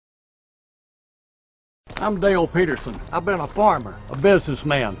I'm Dale Peterson. I've been a farmer, a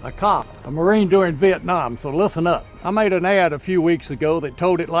businessman, a cop, a Marine during Vietnam, so listen up. I made an ad a few weeks ago that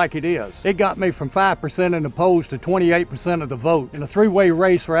told it like it is. It got me from 5% in the polls to 28% of the vote in a three-way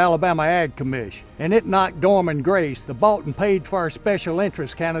race for Alabama Ag Commission. And it knocked Dorman Grace, the bought and paid for special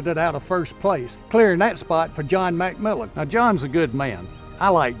interest candidate, out of first place, clearing that spot for John McMillan. Now, John's a good man. I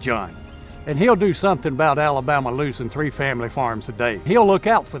like John. And he'll do something about Alabama losing 3 family farms a day. He'll look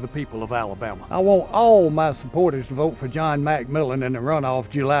out for the people of Alabama. I want all my supporters to vote for John McMillan in the runoff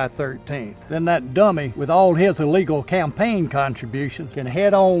July 13th. Then that dummy with all his illegal campaign contributions can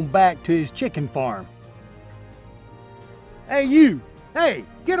head on back to his chicken farm. Hey you! Hey,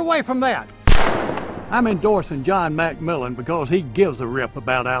 get away from that! I'm endorsing John McMillan because he gives a rip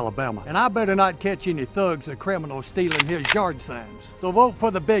about Alabama. And I better not catch any thugs or criminals stealing his yard signs. So vote for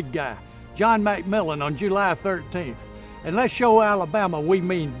the big guy, John McMillan, on July 13th. And let's show Alabama we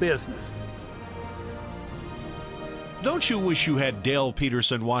mean business. Don't you wish you had Dale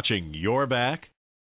Peterson watching your back?